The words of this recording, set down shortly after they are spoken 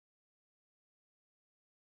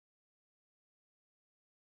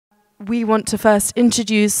we want to first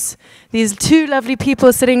introduce these two lovely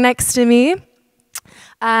people sitting next to me.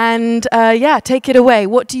 And yeah, take it away.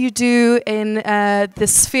 What do you do in the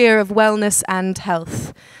sphere of wellness and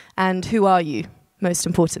health? And who are you, most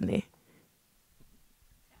importantly?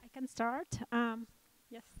 I can start.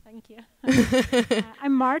 Yes, thank you.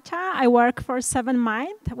 I'm Marta. I work for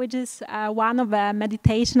 7Mind, which is one of the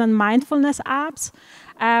meditation and mindfulness apps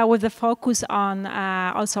with a focus on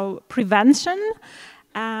also prevention.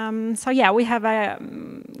 So yeah, we have a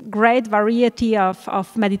great variety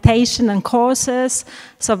of meditation and courses,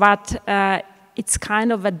 so that it's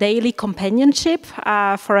kind of a daily companionship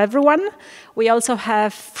for everyone. We also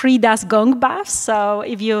have free dust gong baths, so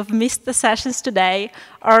if you've missed the sessions today,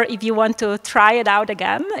 or if you want to try it out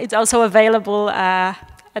again, it's also available at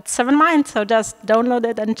 7Mind, so just download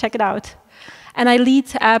it and check it out. And I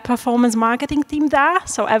lead a performance marketing team there,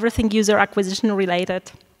 so everything user acquisition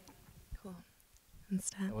related.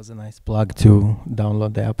 That was a nice plug to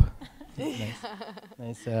download the app.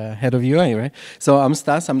 Nice head of UI, right? So I'm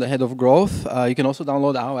Stas, I'm the head of growth. You can also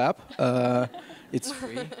download our app. It's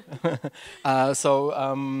free.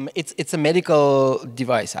 It's a medical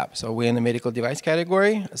device app. So we're in the medical device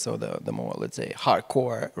category. So the more, let's say,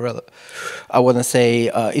 hardcore, I want to say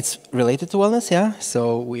it's related to wellness, yeah?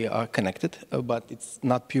 So we are connected, but it's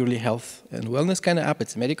not purely health and wellness kind of app.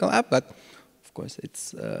 It's a medical app, but of course,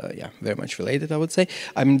 it's yeah, very much related, I would say.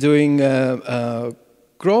 I'm doing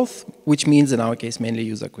growth, which means in our case mainly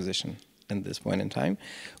user acquisition at this point in time.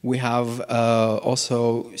 We have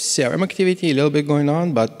also CRM activity a little bit going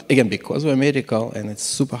on, but again, because we're medical and it's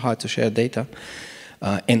super hard to share data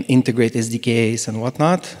and integrate SDKs and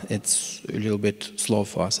whatnot, it's a little bit slow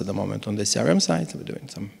for us at the moment on the CRM side. So we're doing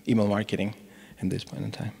some email marketing at this point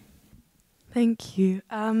in time. Thank you.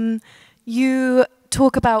 You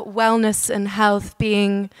talk about wellness and health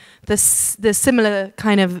being the similar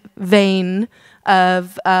kind of vein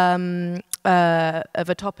of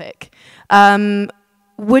a topic.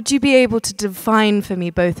 Would you be able to define for me,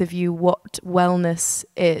 both of you, what wellness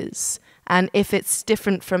is? And if it's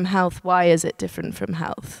different from health, why is it different from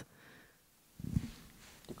health?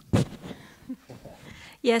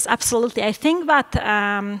 Yes, absolutely. I think that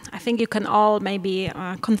I think you can all maybe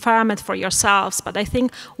confirm it for yourselves, but I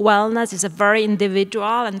think wellness is a very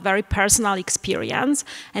individual and very personal experience,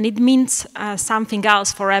 and it means something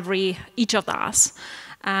else for each of us.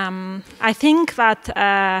 I think that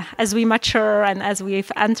as we mature and as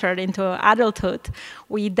we've entered into adulthood,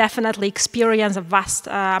 we definitely experience a vast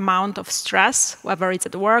amount of stress, whether it's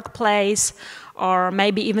at the workplace or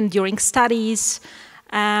maybe even during studies.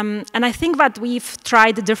 And I think that we've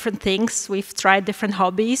tried different things, we've tried different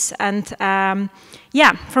hobbies, and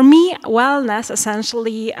yeah, for me, wellness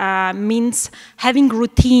essentially means having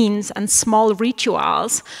routines and small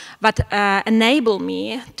rituals that enable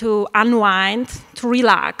me to unwind, to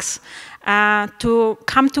relax, to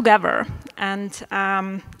come together. And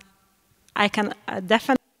I can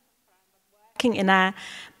definitely, working in a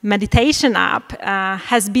meditation app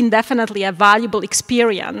has been definitely a valuable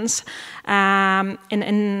experience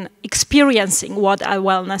in experiencing what a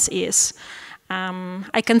wellness is.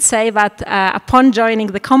 I can say that upon joining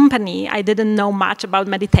the company, I didn't know much about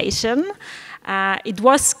meditation. It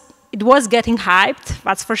was getting hyped,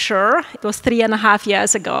 that's for sure. It was 3.5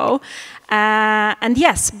 years ago. And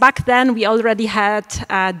yes, back then we already had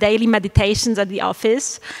daily meditations at the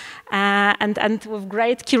office. And with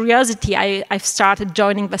great curiosity, I've started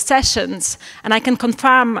joining the sessions. And I can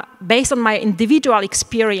confirm, based on my individual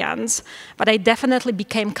experience, that I definitely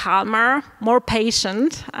became calmer, more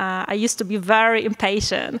patient. I used to be very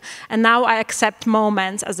impatient. And now I accept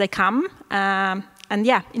moments as they come. And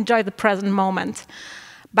yeah, enjoy the present moment.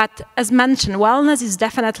 But as mentioned, wellness is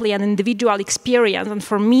definitely an individual experience. And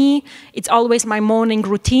for me, it's always my morning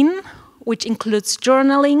routine, which includes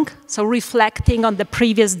journaling, so reflecting on the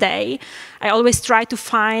previous day. I always try to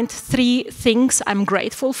find 3 things I'm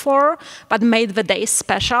grateful for, but made the day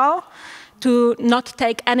special, to not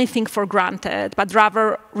take anything for granted, but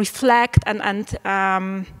rather reflect and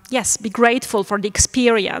yes, be grateful for the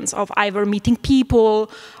experience of either meeting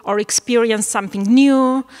people or experience something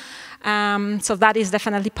new. So that is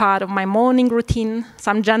definitely part of my morning routine,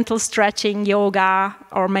 some gentle stretching, yoga,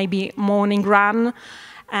 or maybe morning run.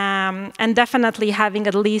 And definitely having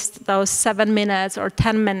at least those 7 minutes or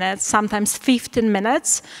 10 minutes, sometimes 15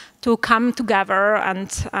 minutes, to come together and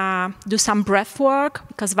do some breath work,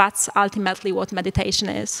 because that's ultimately what meditation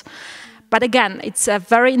is. But again, it's a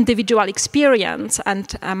very individual experience,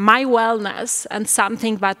 and my wellness and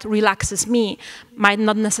something that relaxes me might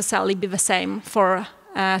not necessarily be the same for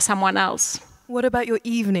someone else. What about your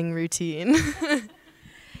evening routine?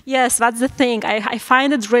 Yes, that's the thing. I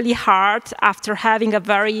find it really hard after having a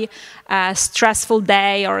very stressful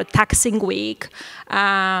day or a taxing week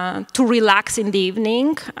to relax in the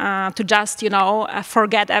evening, to just,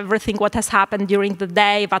 forget everything what has happened during the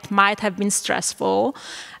day that might have been stressful,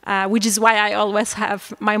 which is why I always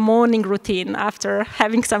have my morning routine. After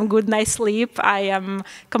having some good night's sleep, I am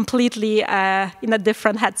completely in a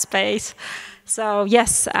different headspace. So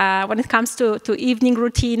yes, when it comes to evening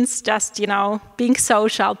routines, just being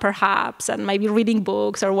social perhaps, and maybe reading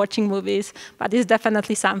books or watching movies, but it's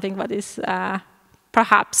definitely something that is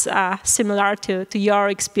perhaps similar to your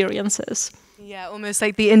experiences. Yeah, almost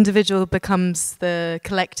like the individual becomes the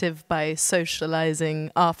collective by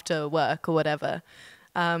socializing after work or whatever.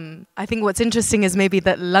 I think what's interesting is maybe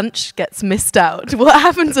that lunch gets missed out. What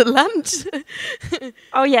happens at lunch?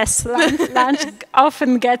 Oh yes, lunch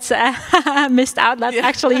often gets missed out. That's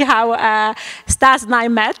actually how Stas and I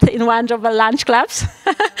met in one of the lunch clubs.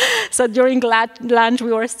 So during lunch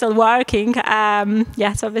we were still working.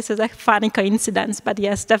 So this is a funny coincidence. But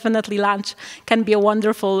yes, definitely lunch can be a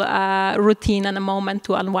wonderful routine and a moment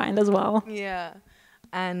to unwind as well. Yeah.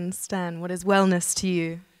 And Stan, what is wellness to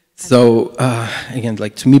you? So again,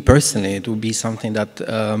 like to me personally, it would be something that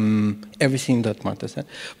everything that Marta said,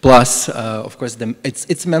 plus of course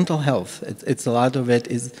it's mental health. It's a lot of it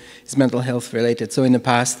is mental health related. So in the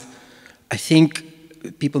past, I think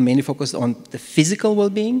people mainly focused on the physical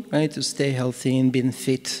well-being, right, to stay healthy and being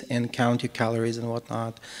fit and count your calories and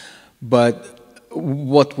whatnot. But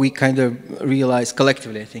what we kind of realized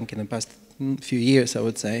collectively, I think, in the past few years, I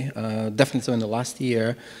would say, definitely so in the last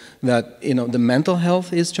year, that the mental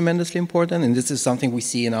health is tremendously important, and this is something we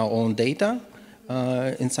see in our own data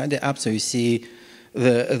inside the app. So you see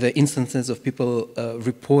the instances of people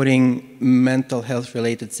reporting mental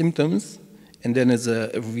health-related symptoms, and then as a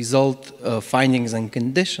result, findings and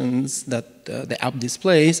conditions that the app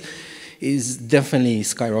displays is definitely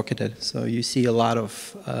skyrocketed. So you see a lot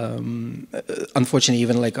of, unfortunately,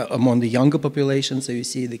 even like among the younger population. So you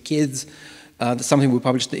see the kids. That's something we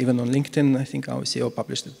published even on LinkedIn. I think our CEO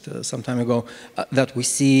published it some time ago. That we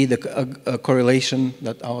see the correlation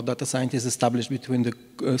that our data scientists established between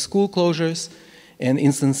the school closures and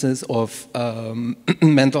instances of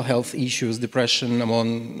mental health issues, depression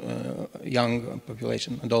among young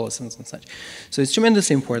population, adolescents and such. So it's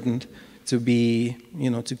tremendously important to be,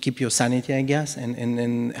 to keep your sanity, I guess,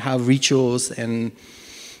 and have rituals and,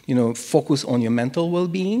 focus on your mental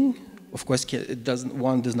well-being. Of course,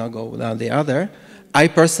 one does not go without the other. I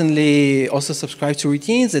personally also subscribe to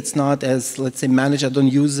routines. It's not as, let's say, managed. I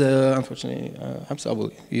don't use, unfortunately, apps. I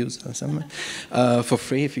will use some for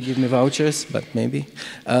free if you give me vouchers, but maybe.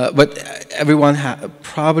 But everyone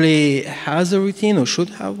probably has a routine or should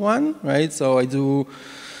have one, right? So I do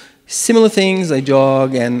similar things. I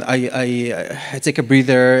jog and I take a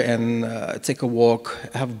breather and take a walk,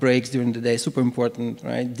 have breaks during the day, super important,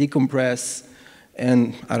 right? Decompress.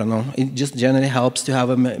 And I don't know, it just generally helps to have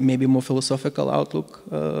a maybe more philosophical outlook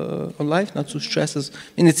on life, not to stress.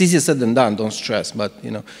 And it's easier said than done, don't stress, but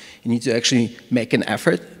you need to actually make an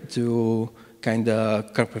effort to kind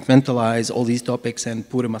of compartmentalize all these topics and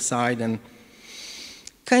put them aside and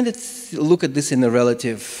kind of look at this in a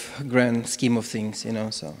relative grand scheme of things,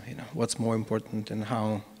 so, what's more important and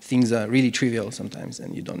how things are really trivial sometimes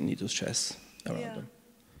and you don't need to stress around them.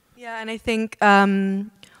 Yeah, and I think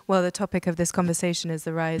well, the topic of this conversation is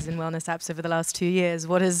the rise in wellness apps over the last 2 years.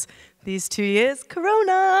 What is these 2 years?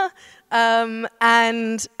 Corona!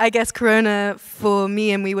 And I guess Corona, for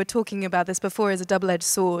me, and we were talking about this before, is a double-edged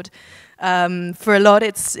sword. For a lot,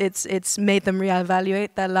 it's made them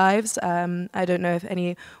reevaluate their lives. I don't know if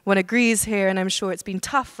anyone agrees here, and I'm sure it's been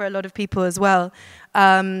tough for a lot of people as well.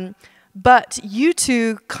 But you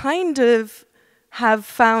two kind of have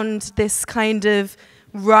found this kind of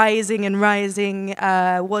rising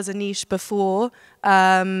was a niche before,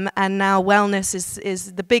 and now wellness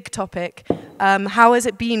is the big topic. How has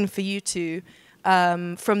it been for you two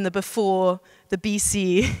from the before, the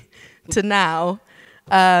BC, to now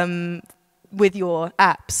with your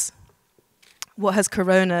apps? What has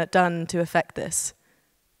Corona done to affect this?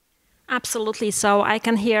 Absolutely. So I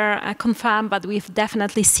can here confirm that we've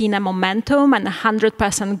definitely seen a momentum and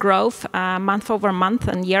 100% growth month over month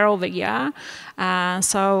and year over year.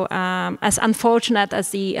 So as unfortunate as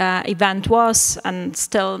the event was and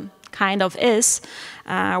still kind of is,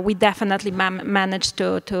 we definitely managed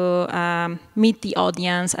to meet the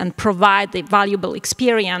audience and provide the valuable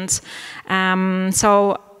experience.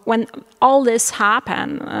 So when all this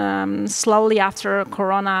happened, slowly after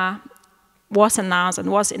Corona was announced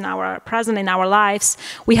and was present in our lives,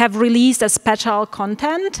 we have released a special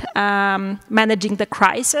content managing the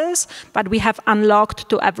crisis, but we have unlocked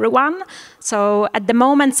to everyone. So at the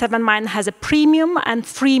moment, 7Mind has a premium and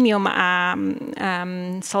freemium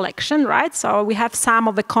selection, right? So we have some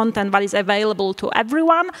of the content that is available to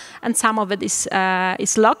everyone, and some of it is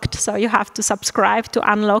locked, so you have to subscribe to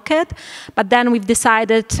unlock it. But then we've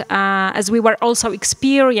decided, as we were also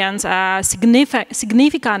experience a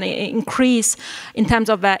significant increase in terms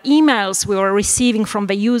of the emails we were receiving from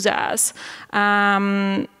the users,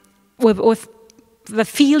 with the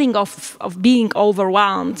feeling of being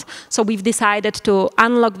overwhelmed. So we've decided to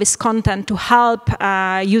unlock this content to help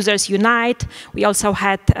users unite. We also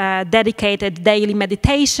had dedicated daily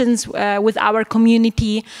meditations with our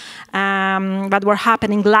community that were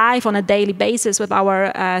happening live on a daily basis with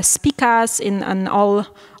our speakers in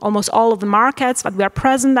almost all of the markets that we are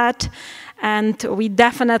present at. And we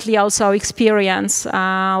definitely also experience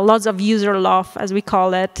lots of user love, as we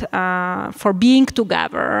call it, for being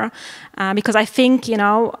together. Because I think,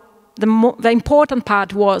 the important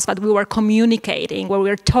part was that we were communicating, where we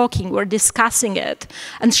were talking, we were discussing it,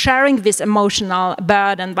 and sharing this emotional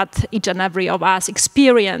burden that each and every of us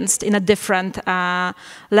experienced in a different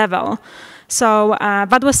level. So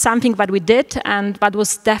that was something that we did, and that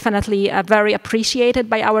was definitely very appreciated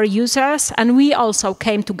by our users. And we also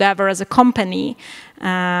came together as a company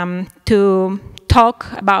to talk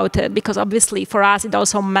about it, because obviously for us it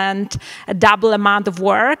also meant a double amount of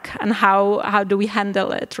work, and how do we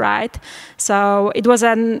handle it, right? So it was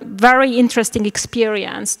a very interesting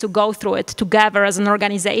experience to go through it together as an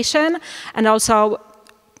organization, and also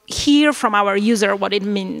hear from our user what it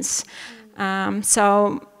means.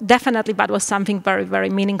 So definitely that was something very, very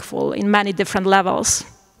meaningful in many different levels.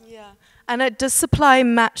 Yeah, and does supply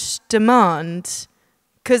match demand?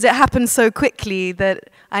 Because it happens so quickly that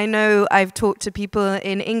I know I've talked to people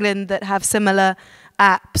in England that have similar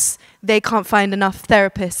apps. They can't find enough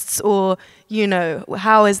therapists, or,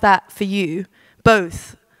 how is that for you?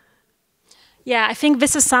 Both. Yeah, I think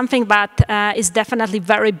this is something that is definitely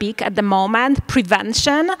very big at the moment,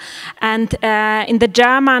 prevention. And in the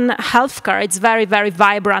German healthcare, it's very, very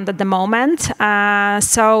vibrant at the moment.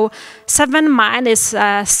 So 7Mind is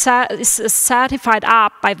certified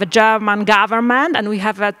up by the German government, and we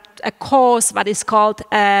have a course that is called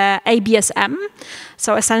ABSM.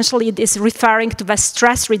 So essentially it is referring to the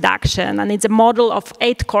stress reduction, and it's a model of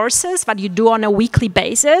 8 courses that you do on a weekly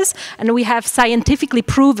basis, and we have scientifically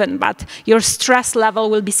proven that your stress level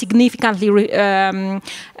will be significantly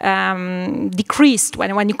decreased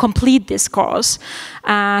when you complete this course.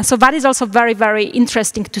 So that is also very, very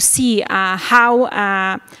interesting to see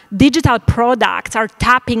how digital products are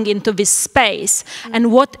tapping into this space,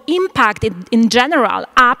 and what impact in general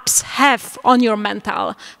apps have on your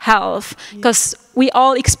mental health, because we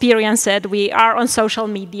all experience it. We are on social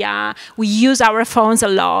media, we use our phones a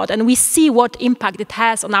lot, and we see what impact it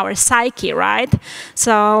has on our psyche, right?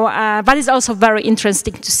 So that is also very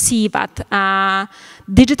interesting to see that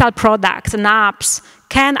digital products and apps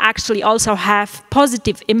can actually also have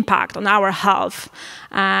positive impact on our health.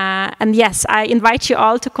 And yes, I invite you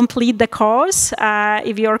all to complete the course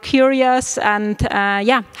if you're curious, and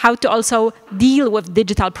how to also deal with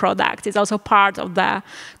digital products is also part of the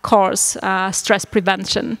course, stress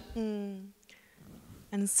prevention.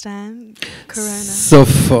 And Stan, Corona? So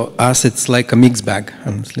for us, it's like a mixed bag,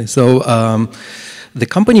 honestly. So the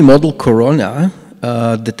company model Corona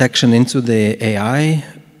detection into the AI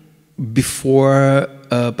before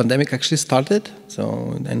pandemic actually started.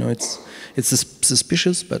 So I know it's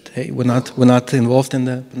suspicious, but hey, we're not involved in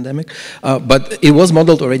the pandemic. But it was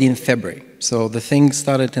modeled already in February. So the thing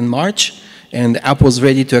started in March, and the app was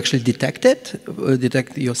ready to actually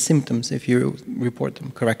detect your symptoms if you report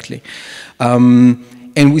them correctly.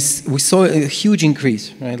 And we saw a huge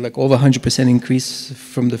increase, right? Like over 100% increase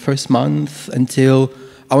from the first month until,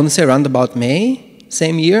 I want to say, around about May.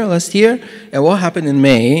 Same year, last year. And what happened in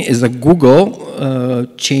May is that Google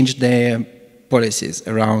changed their policies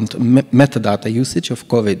around metadata usage of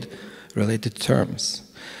COVID-related terms.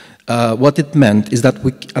 What it meant is that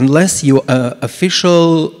unless you're an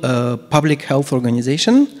official public health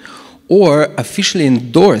organization or officially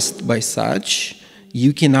endorsed by such,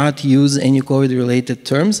 you cannot use any COVID-related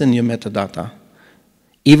terms in your metadata.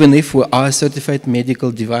 Even if we are a certified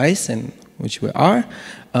medical device, and which we are,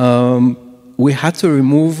 we had to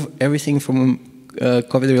remove everything from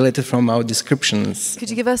COVID-related from our descriptions. Could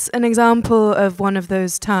you give us an example of one of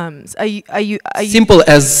those terms? Are you Simple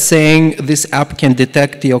as saying this app can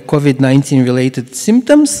detect your COVID-19 related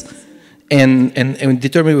symptoms and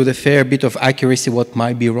determine with a fair bit of accuracy what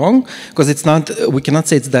might be wrong, because it's not, we cannot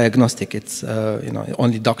say it's diagnostic. It's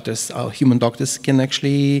only doctors, human doctors can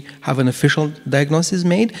actually have an official diagnosis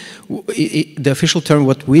made. The official term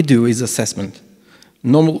what we do is assessment.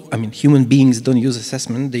 Normal, human beings don't use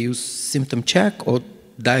assessment, they use symptom check or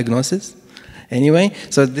diagnosis. Anyway,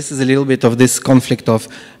 so this is a little bit of this conflict of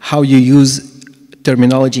how you use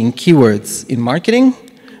terminology and keywords in marketing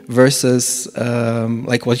versus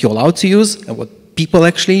like what you're allowed to use and what people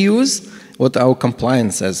actually use, what our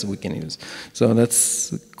compliance says we can use. So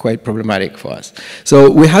that's quite problematic for us. So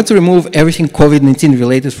we had to remove everything COVID-19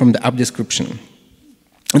 related from the app description.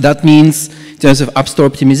 That means in terms of App Store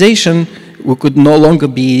optimization, we could no longer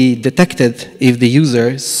be detected if the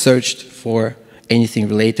user searched for anything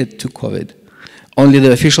related to COVID. Only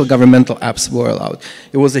the official governmental apps were allowed.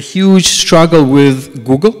 It was a huge struggle with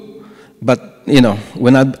Google, but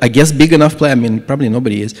we're not, I guess, big enough player, probably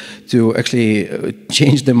nobody is, to actually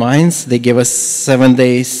change their minds. They gave us 7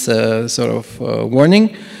 days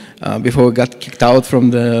warning before we got kicked out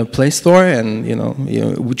from the Play Store, and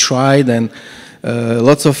we tried, and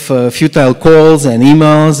lots of futile calls and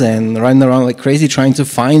emails and running around like crazy trying to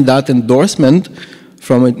find that endorsement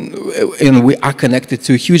from it. And we are connected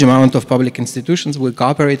to a huge amount of public institutions. We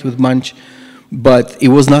cooperate with Munch, but it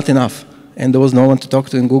was not enough. And there was no one to talk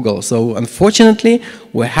to in Google. So unfortunately,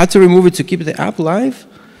 we had to remove it to keep the app live.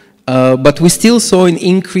 But we still saw an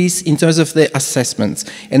increase in terms of the assessments.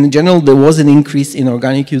 And in general, there was an increase in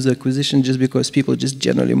organic user acquisition just because people are just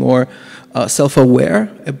generally more self-aware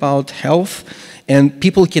about health. And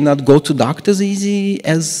people cannot go to doctors easy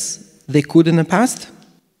as they could in the past,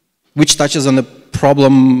 which touches on the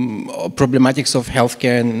problematics of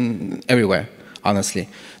healthcare everywhere, honestly.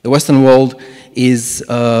 The Western world is,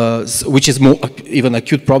 which is more even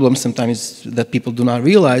acute problem sometimes that people do not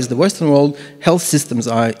realize, the Western world health systems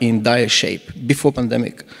are in dire shape before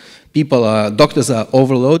pandemic. Doctors are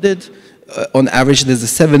overloaded. On average, there's a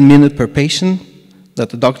 7 minutes per patient that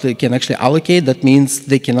the doctor can actually allocate. That means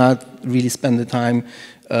they cannot really spend the time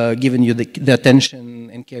giving you the attention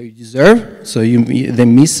and care you deserve. So they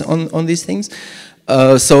miss on these things.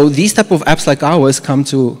 So these type of apps like ours come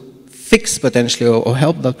to fix potentially or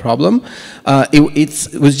help that problem.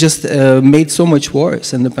 It was just made so much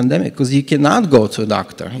worse in the pandemic because you cannot go to a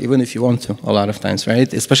doctor, even if you want to, a lot of times,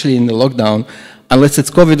 right? Especially in the lockdown. Unless it's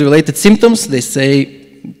COVID-related symptoms, they say,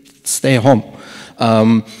 stay home.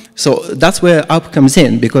 So that's where app comes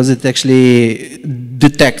in, because it actually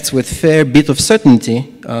detects with fair bit of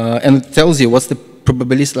certainty and it tells you what's the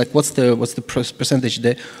probability, like what's the percentage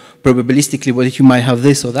there, probabilistically whether you might have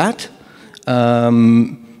this or that.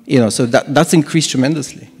 So that's increased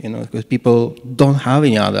tremendously, because people don't have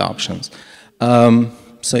any other options.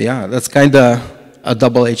 So yeah, that's kind of a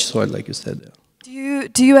double-edged sword, like you said.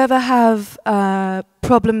 Do you ever have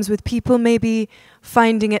problems with people maybe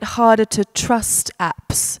finding it harder to trust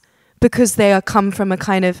apps because they come from a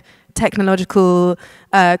kind of technological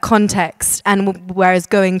context, and whereas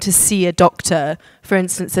going to see a doctor, for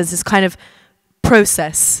instance, there's this kind of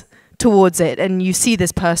process towards it, and you see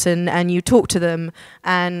this person and you talk to them,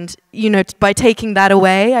 and by taking that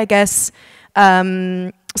away, I guess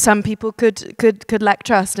some people could lack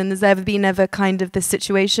trust. And has there ever kind of this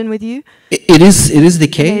situation with you? It is the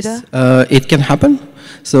case. It can happen.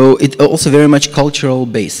 So it also very much cultural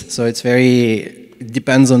based. So it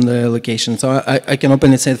depends on the location. So I can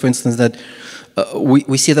openly say, for instance, that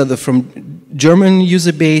we see that from German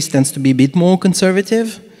user base tends to be a bit more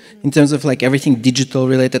conservative in terms of like everything digital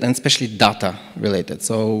related and especially data related.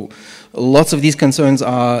 So lots of these concerns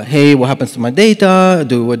are, hey, what happens to my data?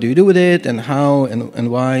 What do you do with it? And how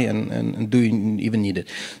and why? And do you even need it?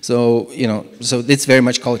 So, so it's very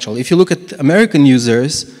much cultural. If you look at American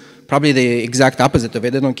users, probably the exact opposite of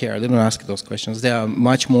it. They don't care. They don't ask those questions. They are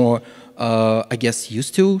much more, I guess,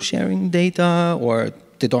 used to sharing data, or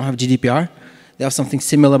they don't have GDPR. They have something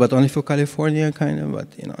similar, but only for California, kind of. But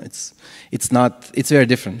it's very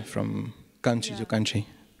different from country to country.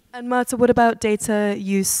 And Marta, what about data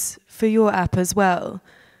use for your app as well?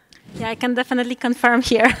 Yeah, I can definitely confirm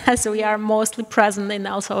here, as we are mostly present in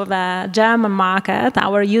also the German market.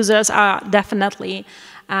 Our users are definitely,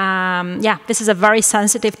 this is a very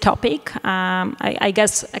sensitive topic. I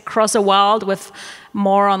guess across the world with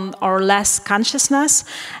more on or less consciousness.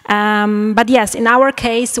 But yes, in our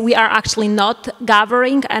case, we are actually not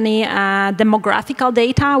gathering any demographical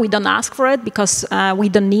data. We don't ask for it because we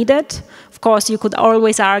don't need it. Of course, you could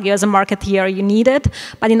always argue as a marketeer you need it,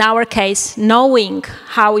 but in our case, knowing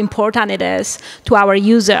how important it is to our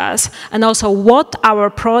users and also what our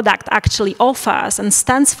product actually offers and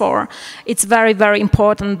stands for, it's very, very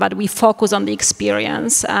important that we focus on the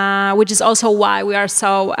experience, which is also why we are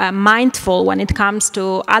so mindful when it comes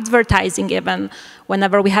to advertising even.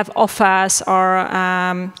 Whenever we have offers or,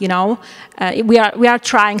 we are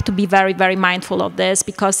trying to be very, very mindful of this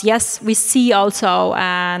because, yes, we see also,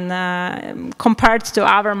 compared to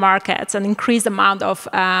other markets, an increased amount of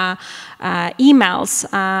emails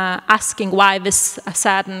asking why this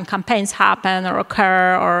certain campaigns happen or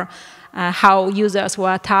occur or how users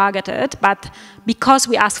were targeted. But because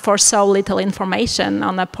we ask for so little information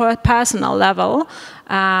on a personal level,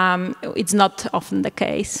 it's not often the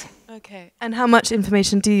case. Okay, and how much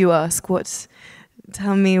information do you ask?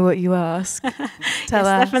 Tell me what you ask. Tell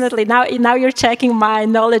us. Definitely. Now you're checking my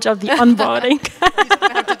knowledge of the onboarding. You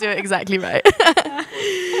don't have to do it exactly right.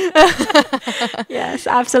 Yes,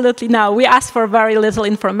 absolutely. No, we ask for very little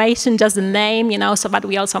information, just the name, so that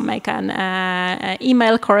we also make an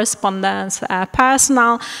email correspondence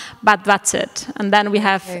personal, but that's it. And then we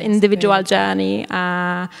have individual journey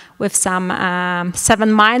with some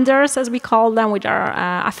 7 minders, as we call them, which are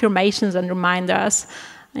affirmations and reminders.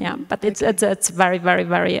 Yeah, but it's very, very,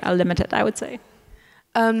 very limited, I would say.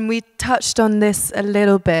 We touched on this a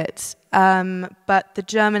little bit, but the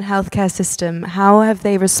German healthcare system, how have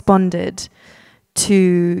they responded to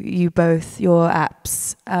you both, your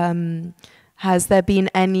apps? Has there been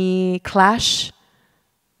any clash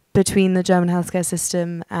between the German healthcare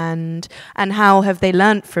system and how have they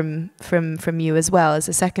learnt from you as well? As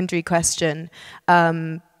a secondary question,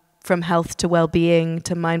 from health to well-being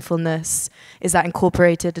to mindfulness, is that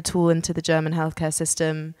incorporated at all into the German healthcare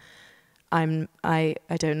system? I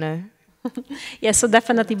don't know. Yes, so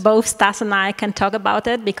definitely both Stas and I can talk about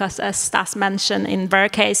it because, as Stas mentioned, in their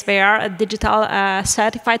case, they are a digital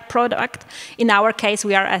certified product. In our case,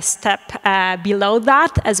 we are a step below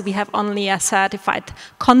that, as we have only a certified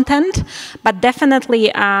content. But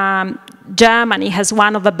definitely, Germany has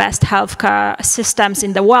one of the best healthcare systems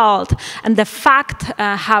in the world, and the fact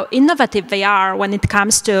how innovative they are when it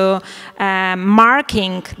comes to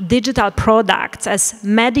marking digital products as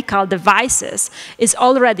medical devices is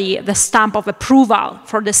already the stamp of approval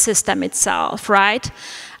for the system itself, right?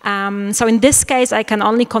 So in this case, I can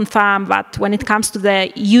only confirm that when it comes to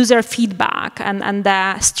the user feedback and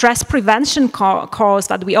the stress prevention course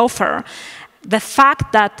that we offer, the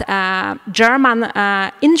fact that German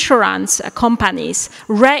insurance companies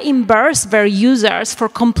reimburse their users for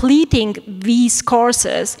completing these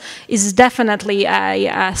courses is definitely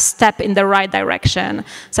a step in the right direction.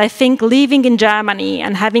 So I think living in Germany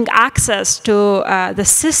and having access to the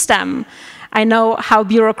system, I know how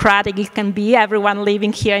bureaucratic it can be. Everyone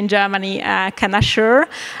living here in Germany can assure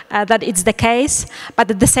that it's the case.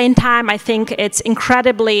 But at the same time, I think it's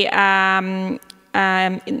incredibly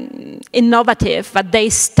innovative that they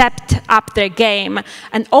stepped up their game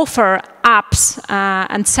and offer apps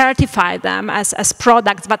and certify them as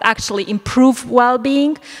products that actually improve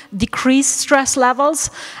well-being, decrease stress levels,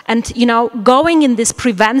 and going in this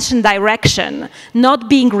prevention direction, not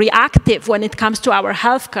being reactive when it comes to our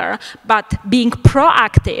healthcare, but being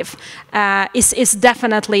proactive is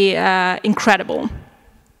definitely incredible.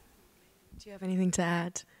 Do you have anything to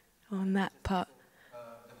add on that part?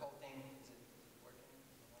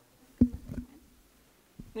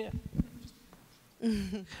 Yeah.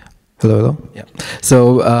 Hello. Yeah.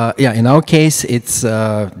 So in our case, it's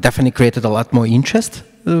definitely created a lot more interest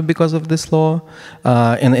because of this law.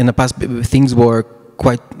 In the past, things were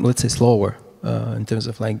quite, let's say, slower in terms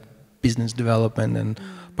of like business development and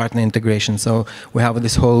partner integration. So we have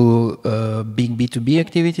this whole big B2B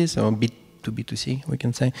activities, or B2B2C, we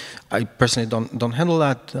can say. I personally don't handle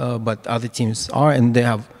that, but other teams are, and they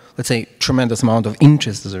have, let's say, tremendous amount of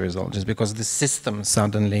interest as a result, just because the system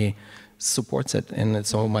suddenly supports it, and it's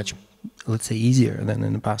so much, let's say, easier than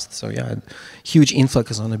in the past. So yeah, huge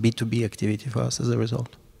influx on a B2B activity for us as a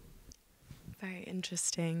result. Very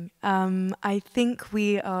interesting. I think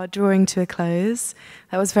we are drawing to a close.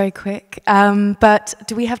 That was very quick. But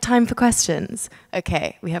do we have time for questions?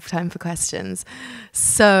 Okay, we have time for questions.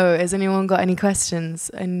 So has anyone got any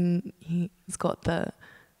questions? And he's got the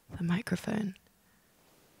microphone.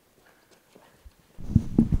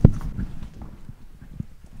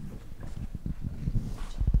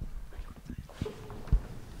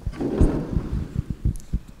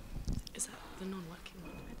 Is that the non-working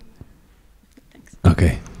one?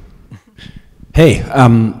 Hey,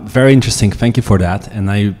 very interesting. Thank you for that. And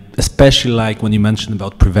I especially like when you mentioned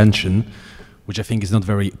about prevention, which I think is not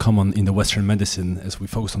very common in the Western medicine, as we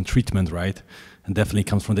focus on treatment, right? And definitely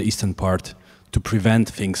comes from the Eastern part to prevent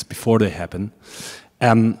things before they happen.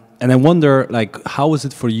 And I wonder, like, how is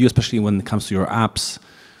it for you, especially when it comes to your apps?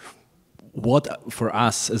 What, for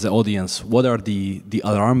us as an audience, what are the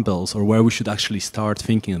alarm bells, or where we should actually start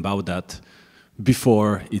thinking about that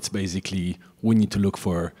before it's basically we need to look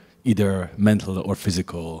for either mental or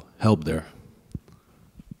physical help there?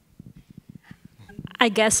 I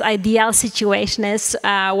guess ideal situation is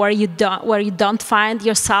where you don't find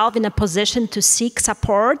yourself in a position to seek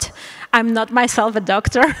support. I'm not myself a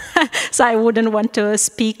doctor, so I wouldn't want to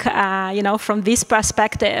speak, from this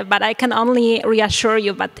perspective. But I can only reassure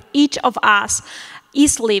you that each of us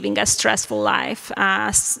is living a stressful life.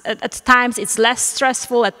 At times it's less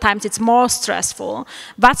stressful, at times it's more stressful.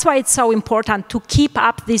 That's why it's so important to keep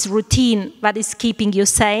up this routine that is keeping you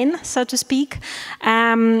sane, so to speak.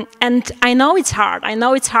 And I know it's hard. I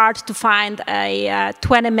know it's hard to find a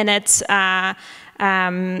 20 minutes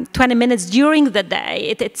 20 minutes during the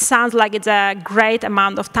day. It sounds like it's a great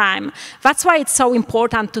amount of time. That's why it's so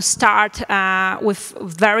important to start with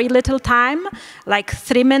very little time, like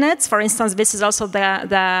 3 minutes. For instance, this is also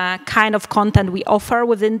the kind of content we offer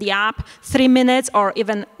within the app, 3 minutes or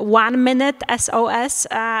even 1 minute SOS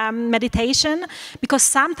meditation, because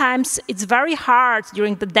sometimes it's very hard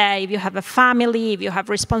during the day if you have a family, if you have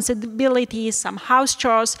responsibilities, some house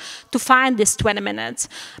chores, to find this 20 minutes.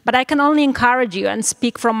 But I can only encourage you and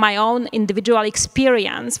speak from my own individual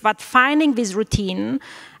experience that finding this routine,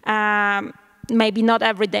 maybe not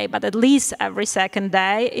every day, but at least every second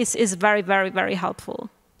day, is very, very, very helpful.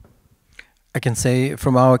 I can say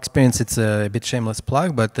from our experience, it's a bit shameless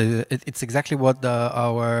plug, but it's exactly what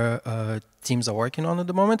our teams are working on at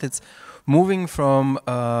the moment. It's moving from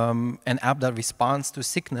an app that responds to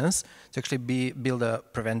sickness to actually build a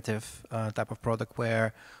preventive type of product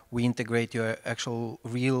where we integrate your actual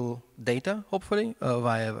real data, hopefully,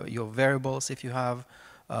 via your variables if you have,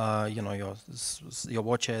 your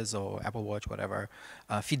watches or Apple Watch, whatever,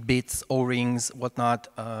 Fitbits, O-rings, whatnot,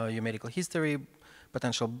 your medical history,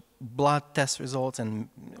 potential blood test results, and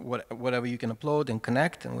whatever you can upload and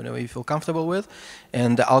connect, and whatever you feel comfortable with.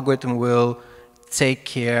 And the algorithm will take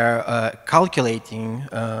care calculating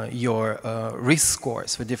your risk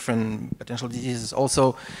scores for different potential diseases.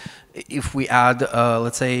 Also, if we add,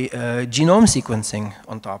 let's say, genome sequencing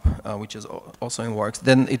on top, which is also in works,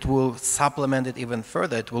 then it will supplement it even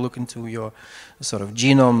further. It will look into your sort of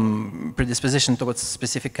genome predisposition towards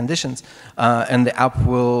specific conditions, and the app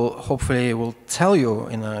will hopefully tell you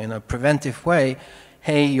in a preventive way,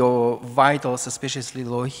 hey, your vitals suspiciously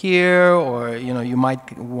low here, or you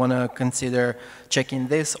might want to consider checking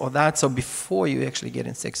this or that, so before you actually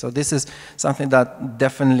get sick. So this is something that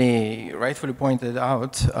definitely, rightfully pointed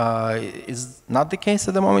out, is not the case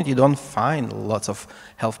at the moment. You don't find lots of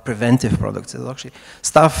health preventive products. It's actually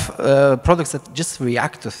products that just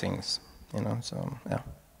react to things, so yeah,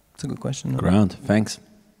 it's a good question. Grand, thanks.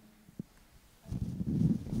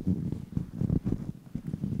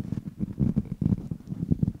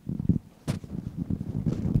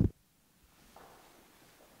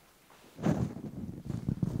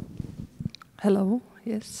 Hello,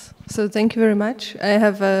 yes. So thank you very much. I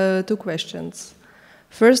have 2 questions.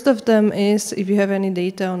 First of them is if you have any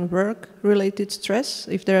data on work-related stress,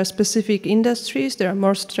 if there are specific industries that are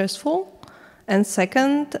more stressful. And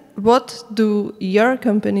second, what do your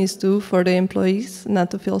companies do for the employees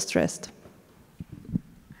not to feel stressed?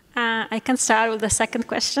 I can start with the second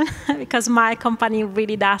question because my company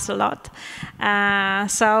really does a lot.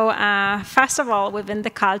 First of all, within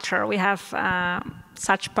the culture, we have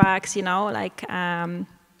such perks, like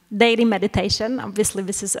daily meditation. Obviously,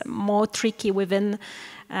 this is more tricky within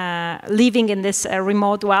living in this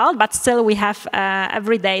remote world, but still we have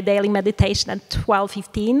everyday daily meditation at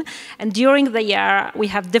 12:15. And during the year, we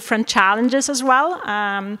have different challenges as well.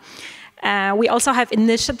 We also have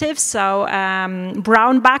initiatives, so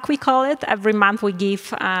Brown Bag, we call it. Every month we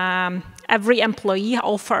give, every employee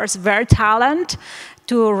offers their talent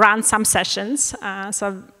to run some sessions.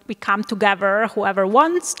 So we come together, whoever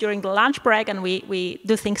wants, during the lunch break, and we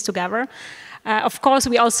do things together. Of course,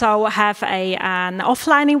 we also have an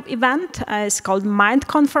offline event. It's called Mind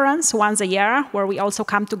Conference, once a year, where we also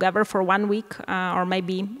come together for 1 week or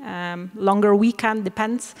maybe longer weekend,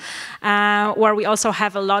 depends, where we also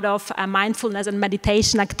have a lot of mindfulness and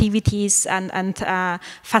meditation activities and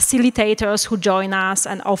facilitators who join us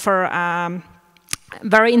and offer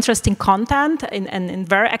very interesting content and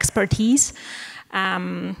their expertise.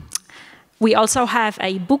 We also have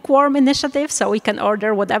a bookworm initiative, so we can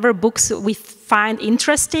order whatever books we find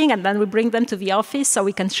interesting, and then we bring them to the office so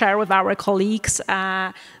we can share with our colleagues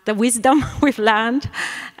the wisdom we've learned.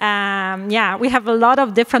 Yeah, we have a lot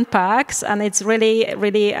of different perks, and it's really,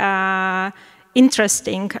 really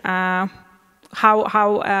interesting how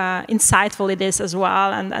insightful it is as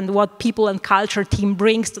well, and what people and culture team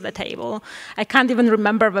brings to the table. I can't even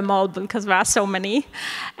remember them all because there are so many.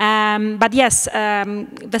 But yes,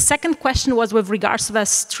 the second question was with regards to the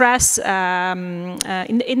stress,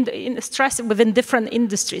 in stress within different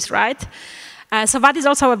industries, right? So that is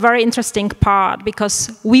also a very interesting part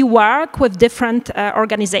because we work with different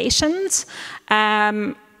organizations.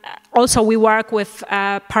 Also, we work with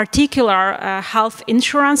particular health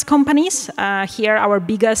insurance companies. Here, our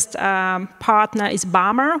biggest partner is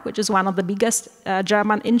Barmer, which is one of the biggest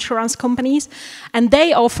German insurance companies. And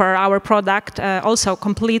they offer our product also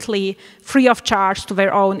completely free of charge to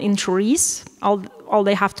their own insurees. All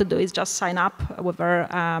they have to do is just sign up with their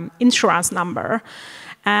insurance number.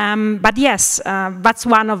 But yes, that's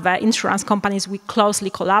one of the insurance companies we closely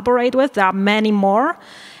collaborate with. There are many more.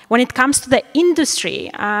 When it comes to the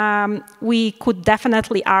industry, we could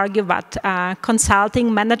definitely argue that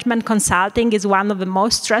management consulting is one of the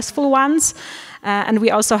most stressful ones, and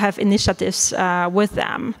we also have initiatives with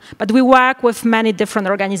them. But we work with many different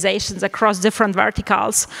organizations across different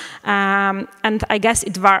verticals, and I guess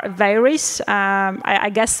it varies.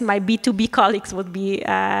 I guess my B2B colleagues would be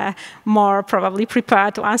more probably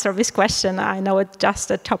prepared to answer this question. I know it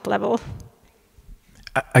just at top level.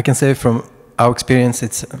 I can say from our experience,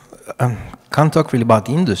 it's can't talk really about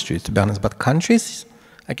the industry, to be honest, but countries.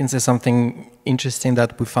 I can say something interesting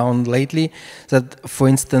that we found lately, that, for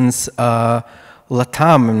instance,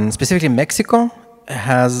 LATAM, and specifically Mexico,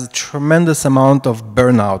 has tremendous amount of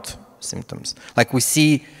burnout symptoms. Like, we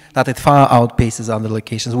see that it far outpaces other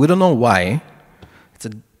locations. We don't know why.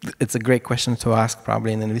 It's a great question to ask,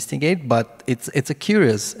 probably, and investigate, but it's a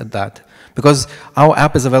curious at that. Because our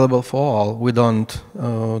app is available for all. We don't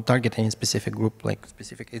target any specific group, like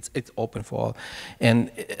specific. It's open for all. And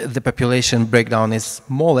the population breakdown is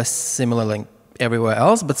more or less similar like everywhere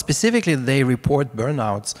else, but specifically they report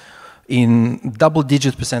burnouts in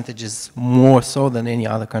double-digit percentages more so than any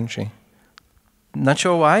other country. Not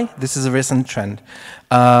sure why. This is a recent trend.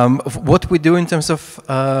 What we do in terms of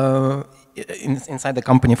inside the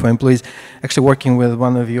company for employees, actually working with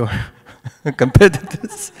one of your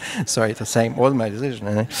competitors. Sorry to say, all my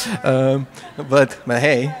decision. But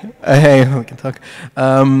hey, we can talk.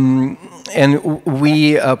 And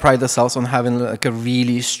we pride ourselves on having like a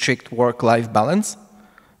really strict work-life balance.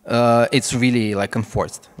 It's really like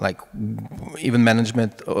enforced. Like, even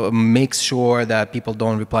management makes sure that people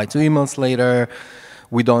don't reply to emails later.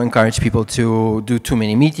 We don't encourage people to do too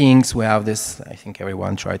many meetings. We have this, I think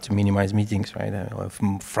everyone tried to minimize meetings, right?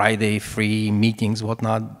 Friday free meetings,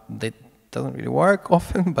 whatnot. That doesn't really work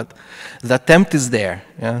often, but the attempt is there.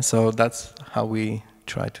 Yeah, so that's how we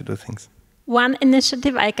try to do things. One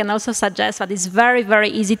initiative I can also suggest that is very, very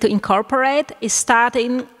easy to incorporate is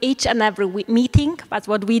starting each and every meeting. That's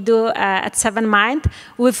what we do at 7Mind,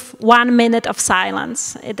 with 1 minute of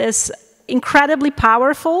silence. It is incredibly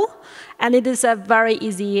powerful, and it is a very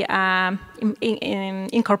easy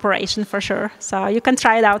incorporation for sure. So you can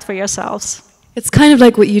try it out for yourselves. It's kind of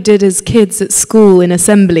like what you did as kids at school in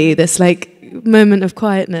assembly, this like moment of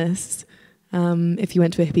quietness. If you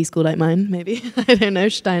went to a hippie school like mine, maybe. I don't know,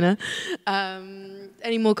 Steiner.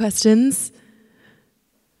 Any more questions?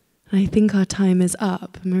 I think our time is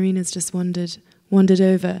up. Marina's just wandered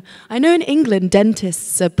over. I know in England,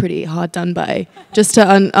 dentists are pretty hard done by. Just to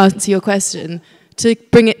answer your question, to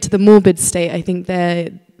bring it to the morbid state, I think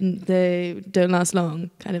they don't last long,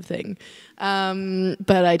 kind of thing.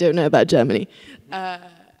 But I don't know about Germany.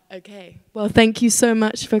 Okay. Well, thank you so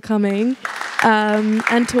much for coming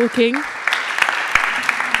and talking.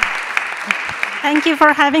 Thank you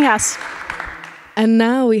for having us. And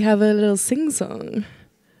now we have a little sing-song.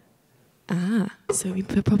 So we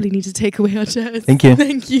probably need to take away our chairs. Thank you.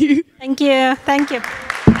 Thank you. Thank you. Thank you.